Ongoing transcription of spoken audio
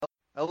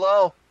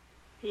Hello.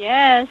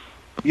 Yes.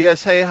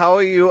 Yes. Hey, how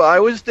are you? I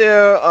was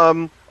there.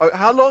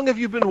 How long have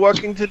you been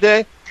working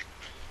today?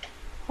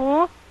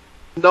 Who?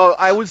 No,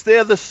 I was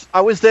there.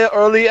 I was there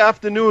early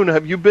afternoon.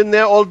 Have you been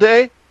there all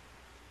day?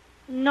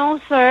 No,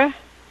 sir.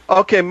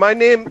 Okay. My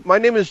name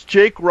is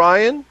Jake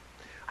Ryan.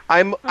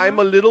 I'm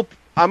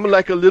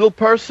like a little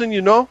person,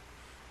 you know.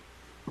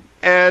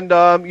 And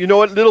you know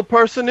what little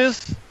person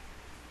is?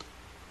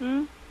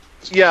 Hmm?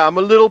 Yeah, I'm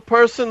a little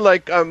person.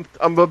 Like I'm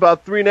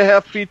about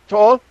 3.5 feet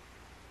tall.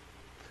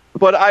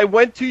 But I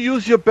went to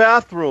use your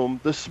bathroom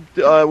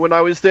when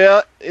I was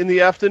there in the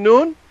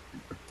afternoon,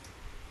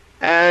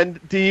 and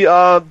the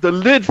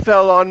lid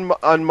fell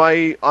on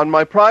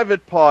my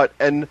private part,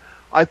 and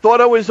I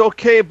thought I was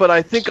okay, but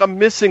I think I'm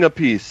missing a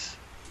piece.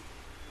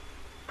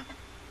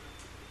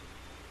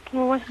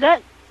 What was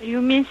that?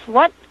 You miss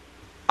what?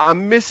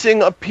 I'm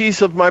missing a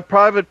piece of my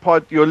private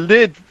part. Your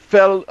lid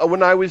fell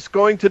when I was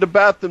going to the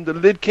bathroom. The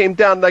lid came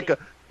down like a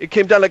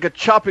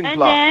chopping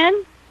block. And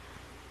then?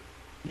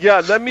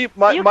 Yeah, let me.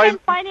 You can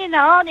find it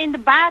out in the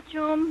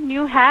bathroom.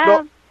 You have.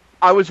 No,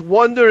 I was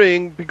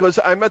wondering because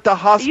I'm at the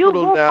hospital You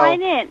go now.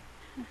 find it.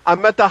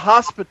 I'm at the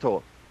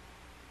hospital.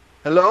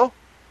 Hello?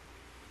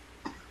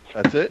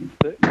 That's it?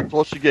 That's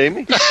all she gave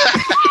me? You can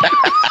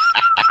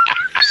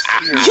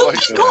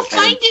go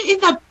find it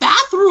in the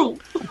bathroom.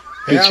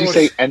 Did she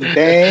say, and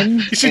then?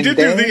 She did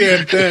do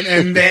the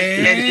and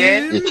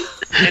then.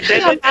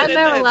 Yeah, Pat and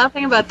I were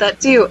laughing about that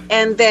too.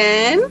 And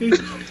then?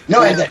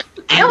 No, and then.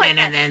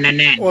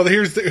 Well,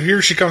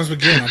 here she comes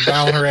again. I'm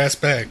dialing her ass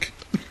back.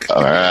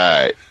 All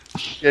right.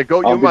 Yeah,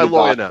 go. You're my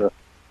lawyer now.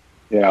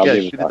 Yeah, I'll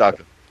be the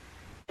doctor.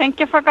 Thank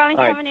you for calling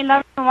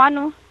 7-Eleven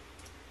Wanu.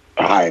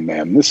 Hi,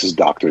 ma'am. This is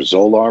Dr.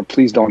 Zolar.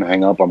 Please don't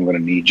hang up. I'm going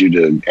to need you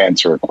to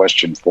answer a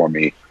question for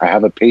me. I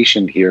have a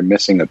patient here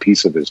missing a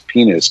piece of his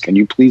penis. Can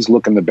you please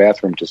look in the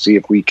bathroom to see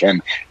if we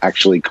can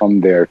actually come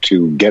there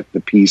to get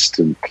the piece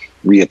to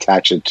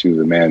reattach it to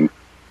the man?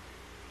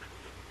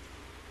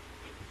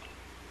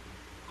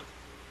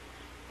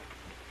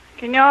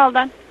 Can you hold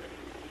on?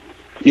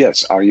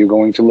 Yes. Are you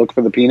going to look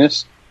for the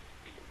penis?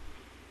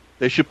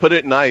 They should put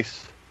it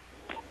nice.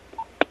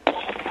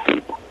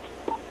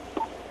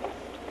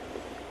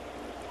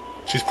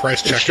 She's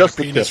price checking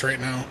the penis right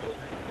now.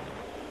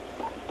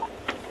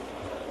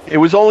 It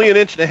was only 1.5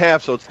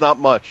 inches, so it's not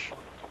much.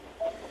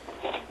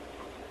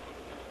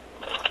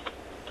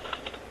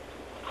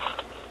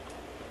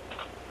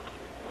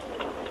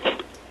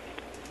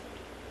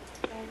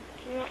 Thank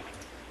you.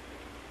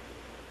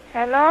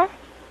 Hello?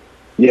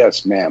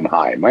 Yes, ma'am.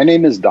 Hi. My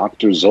name is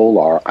Dr.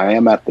 Zolar. I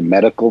am at the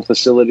medical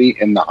facility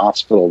in the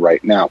hospital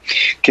right now.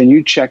 Can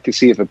you check to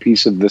see if a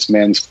piece of this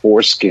man's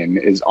foreskin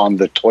is on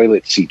the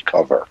toilet seat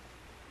cover?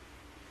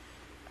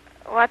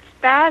 What's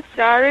that?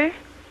 Sorry?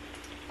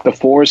 The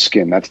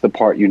foreskin, that's the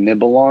part you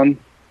nibble on?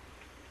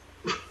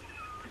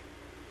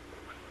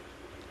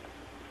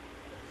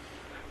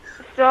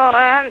 So,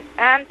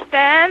 and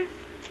then?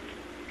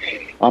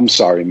 I'm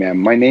sorry, ma'am.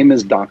 My name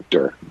is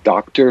Dr.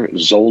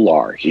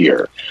 Zolar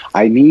here.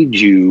 I need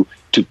you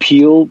to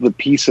peel the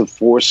piece of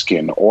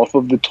foreskin off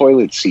of the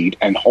toilet seat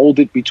and hold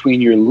it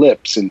between your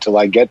lips until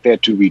I get there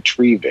to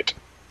retrieve it.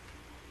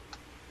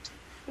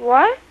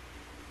 What?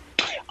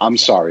 I'm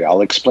sorry.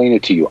 I'll explain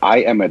it to you.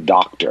 I am a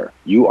doctor.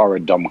 You are a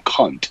dumb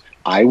cunt.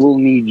 I will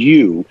need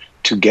you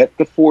to get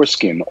the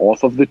foreskin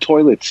off of the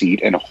toilet seat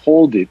and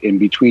hold it in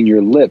between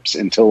your lips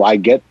until I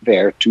get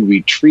there to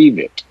retrieve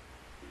it.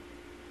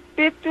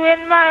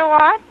 Between my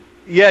what?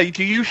 Yeah,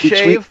 do you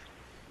shave?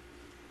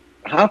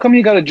 How come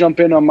you gotta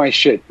jump in on my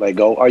shit,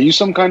 Lego? Are you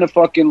some kind of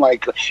fucking,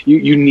 like,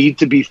 you need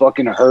to be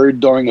fucking heard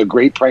during a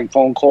great prank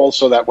phone call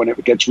so that when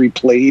it gets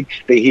replayed,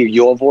 they hear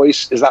your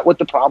voice? Is that what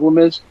the problem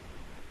is?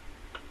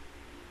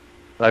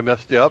 I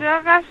messed you up?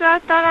 I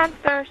don't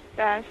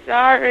understand.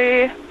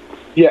 Sorry.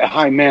 Yeah,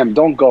 hi, ma'am.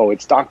 Don't go.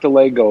 It's Dr.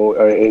 Lego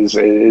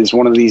is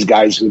one of these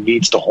guys who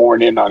needs to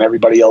horn in on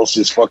everybody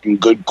else's fucking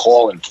good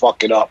call and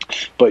fuck it up.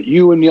 But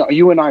you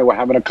and I were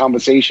having a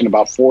conversation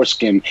about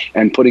foreskin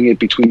and putting it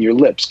between your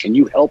lips. Can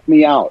you help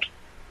me out?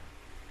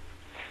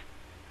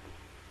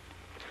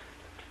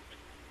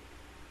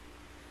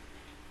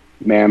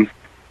 Ma'am?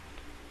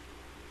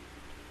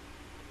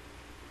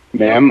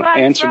 Ma'am,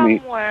 answer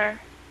me.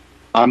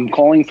 I'm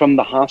calling from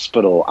the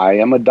hospital. I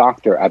am a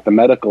doctor at the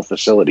medical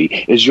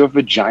facility. Is your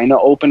vagina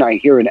open? I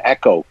hear an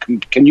echo.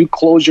 Can you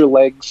close your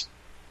legs?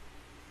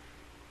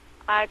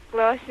 I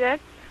close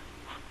it.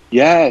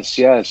 Yes.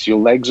 Your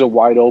legs are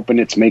wide open.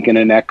 It's making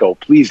an echo.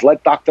 Please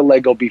let Dr.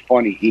 Lego be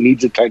funny. He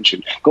needs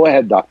attention. Go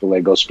ahead, Dr.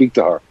 Lego. Speak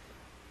to her.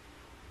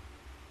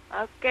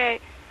 Okay.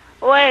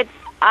 Wait.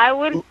 I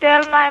will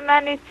tell my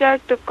manager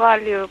to call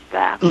you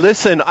back.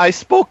 Listen, I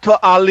spoke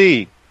to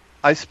Ali.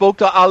 I spoke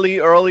to Ali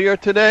earlier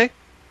today.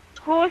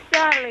 Who's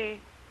Ali?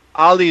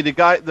 Ali, the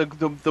guy,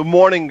 the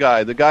morning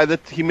guy, the guy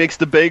that he makes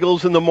the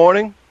bagels in the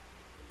morning.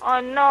 Oh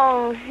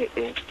no,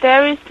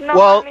 there is no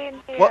one in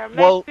here.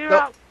 No.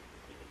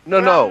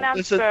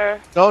 Listen,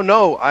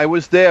 no. I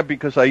was there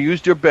because I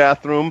used your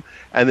bathroom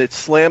and it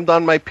slammed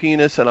on my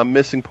penis and I'm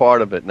missing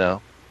part of it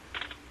now.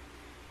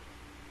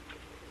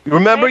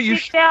 Remember,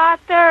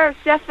 Theater,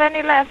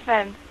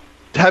 7-Eleven.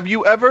 Have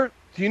you ever?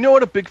 Do you know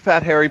what a big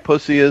fat hairy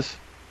pussy is?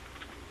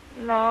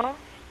 No.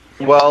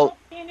 Well,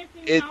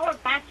 in our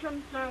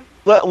bathroom, sir.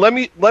 let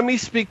me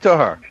speak to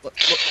her.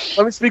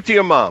 Let me speak to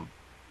your mom.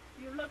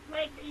 You look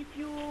like if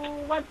you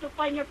want to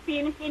find your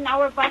penis in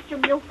our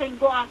bathroom, you can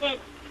go ahead.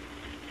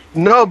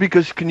 No,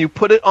 because can you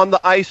put it on the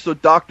ice so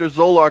Dr.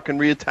 Zolar can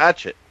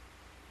reattach it?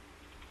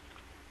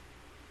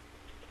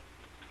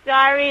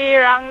 Sorry,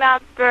 wrong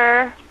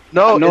number.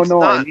 No, no, it's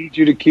not. I need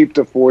you to keep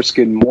the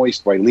foreskin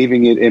moist by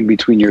leaving it in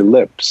between your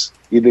lips,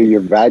 either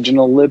your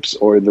vaginal lips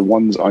or the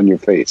ones on your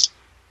face.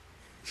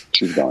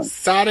 She's gone.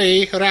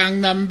 Sorry, wrong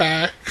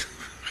number.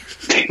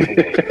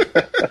 That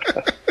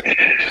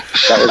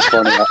was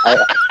funny.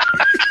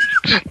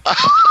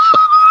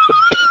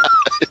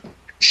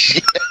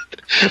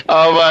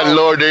 Oh my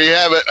Lord, there you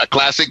have it. A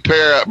classic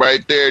pair up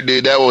right there,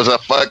 dude. That was a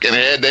fucking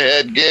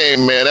head-to-head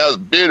game, man. That was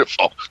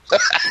beautiful.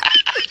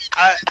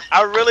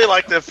 I really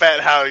like the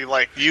fact how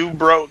you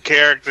broke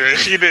character and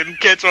she didn't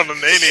catch on to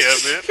any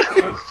of it.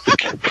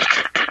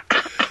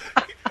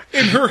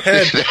 In her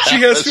head,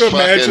 she has to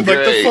imagine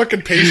the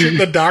fucking patient and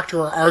the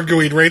doctor are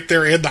arguing right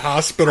there in the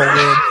hospital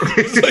room.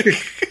 It's like,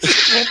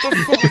 what the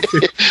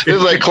fuck? It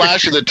was like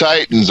Clash of the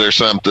Titans or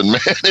something, man.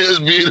 It was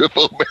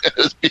beautiful, man. It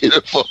was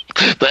beautiful.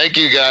 Thank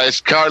you, guys.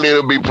 Carly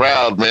will be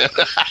proud, man.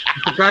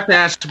 I forgot to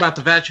ask about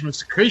the vaginal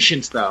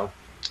secretions, though.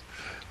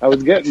 I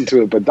was getting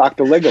to it, but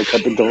Dr. Lego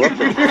kept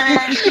interrupting.